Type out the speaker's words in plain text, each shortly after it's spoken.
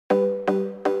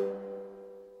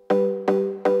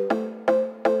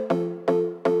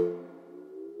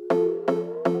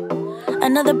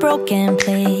Another broken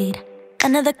plate,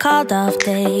 another called off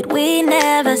date. We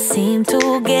never seem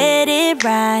to get it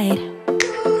right.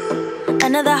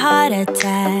 Another heart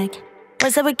attack,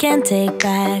 words that we can't take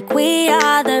back. We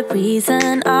are the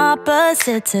reason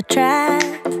opposites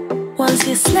attract. Once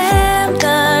you slam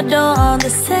the door on the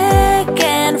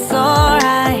second floor,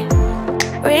 I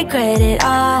regret it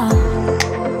all.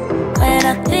 When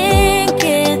I think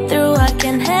it through, I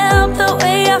can't help the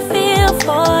way I feel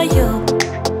for you.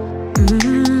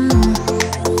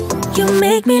 You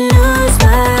make me lose